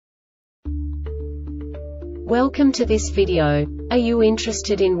Welcome to this video. Are you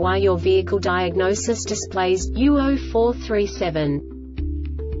interested in why your vehicle diagnosis displays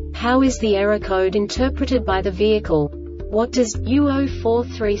U0437? How is the error code interpreted by the vehicle? What does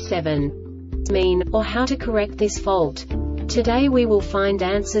U0437 mean, or how to correct this fault? Today we will find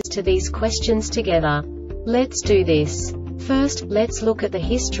answers to these questions together. Let's do this. First, let's look at the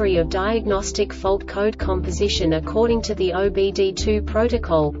history of diagnostic fault code composition according to the OBD2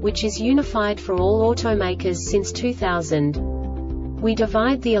 protocol, which is unified for all automakers since 2000. We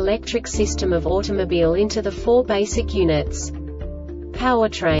divide the electric system of automobile into the four basic units: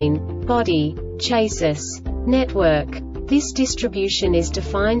 powertrain, body, chassis, network. This distribution is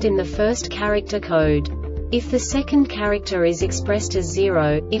defined in the first character code. If the second character is expressed as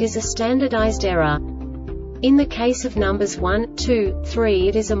 0, it is a standardized error. In the case of numbers 1, 2, 3,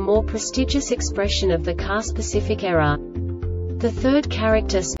 it is a more prestigious expression of the car-specific error. The third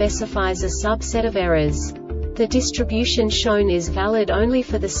character specifies a subset of errors. The distribution shown is valid only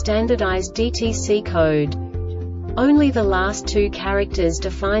for the standardized DTC code. Only the last two characters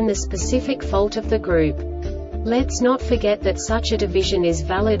define the specific fault of the group. Let's not forget that such a division is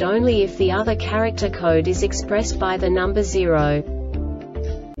valid only if the other character code is expressed by the number 0.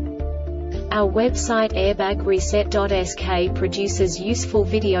 Our website airbagreset.sk produces useful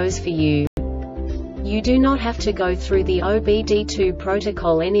videos for you. You do not have to go through the OBD2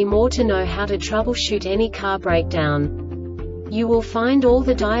 protocol anymore to know how to troubleshoot any car breakdown. You will find all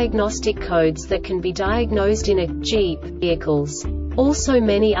the diagnostic codes that can be diagnosed in a Jeep vehicles. Also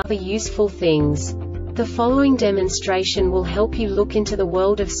many other useful things. The following demonstration will help you look into the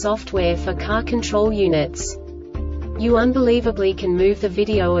world of software for car control units. You unbelievably can move the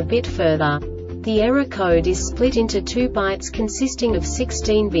video a bit further. The error code is split into 2 bytes consisting of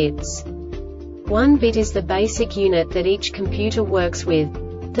 16 bits. 1 bit is the basic unit that each computer works with.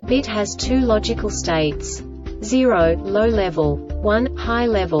 The bit has 2 logical states: 0, low level, 1, high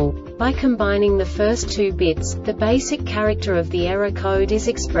level. By combining the first 2 bits, the basic character of the error code is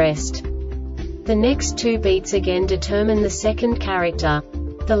expressed. The next 2 beats again determine the second character.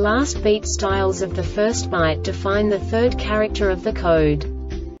 The last beat styles of the first byte define the third character of the code.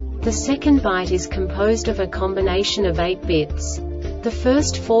 The second byte is composed of a combination of 8 bits. The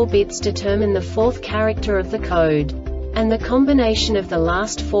first 4 bits determine the fourth character of the code. And the combination of the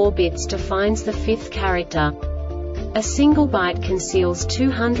last 4 bits defines the fifth character. A single byte conceals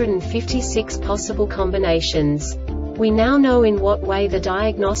 256 possible combinations. We now know in what way the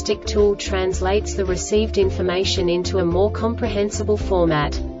diagnostic tool translates the received information into a more comprehensible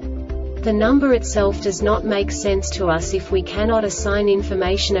format. The number itself does not make sense to us if we cannot assign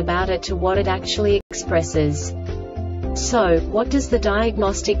information about it to what it actually expresses. So, what does the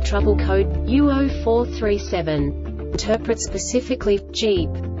diagnostic trouble code U0437 interpret specifically for Jeep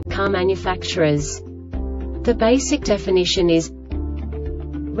car manufacturers? The basic definition is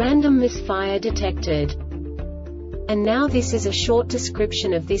random misfire detected. And now this is a short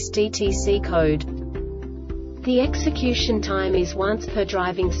description of this DTC code. The execution time is once per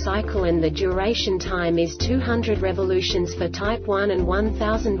driving cycle and the duration time is 200 revolutions for type 1 and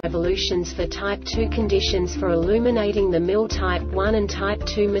 1000 revolutions for type 2. Conditions for illuminating the mill type 1 and type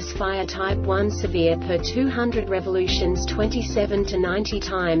 2 misfire type 1 severe per 200 revolutions 27 to 90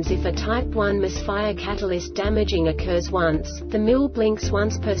 times. If a type 1 misfire catalyst damaging occurs once, the mill blinks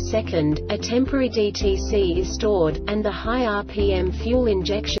once per second, a temporary DTC is stored, and the high RPM fuel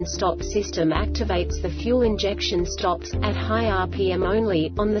injection stop system activates the fuel injection stops, at high RPM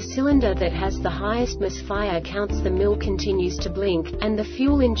only, on the cylinder that has the highest misfire counts. The mill continues to blink, and the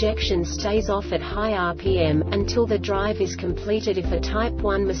fuel injection stays off at high RPM, until the drive is completed. If a type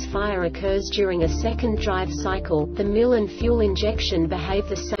 1 misfire occurs during a second drive cycle, the mill and fuel injection behave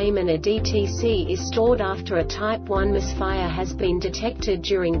the same and a DTC is stored. After a type 1 misfire has been detected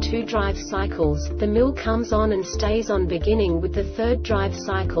during 2 drive cycles, the mill comes on and stays on beginning with the third drive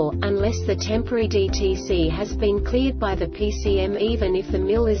cycle, unless the temporary DTC has been cleared by the PCM.Even. If the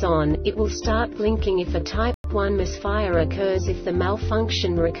mill is on, it will start blinking. If a type 1 misfire occurs, if the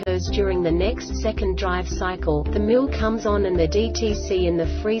malfunction recurs during the next second drive cycle, the mill comes on and the DTC and the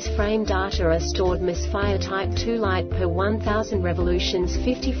freeze frame data are stored. Misfire type 2 light per 1000 revolutions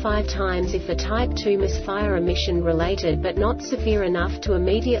 55 times. If a type 2 misfire emission-related but not severe enough to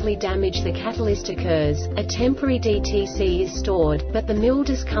immediately damage the catalyst occurs, a temporary DTC is stored, but the mill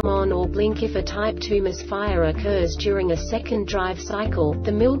does come on or blink. If a type 2 misfire occurs during a second drive cycle,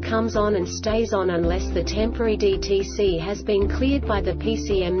 the mill comes on and stays on unless the temporary DTC has been cleared by the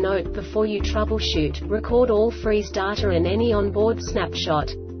PCM.NOTE. Before you troubleshoot, record all freeze data and any onboard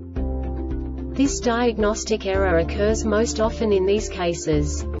snapshot. This diagnostic error occurs most often in these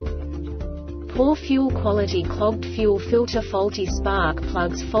cases: poor fuel quality, clogged fuel filter, faulty spark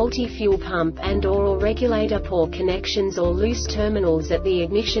plugs, faulty fuel pump and/or regulator, poor connections or loose terminals at the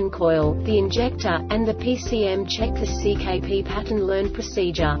ignition coil, the injector, and the PCM. Check the CKP pattern learn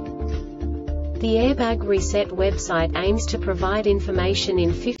procedure. The Airbag Reset website aims to provide information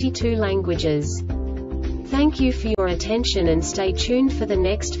in 52 languages. Thank you for your attention and stay tuned for the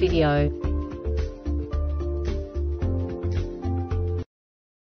next video.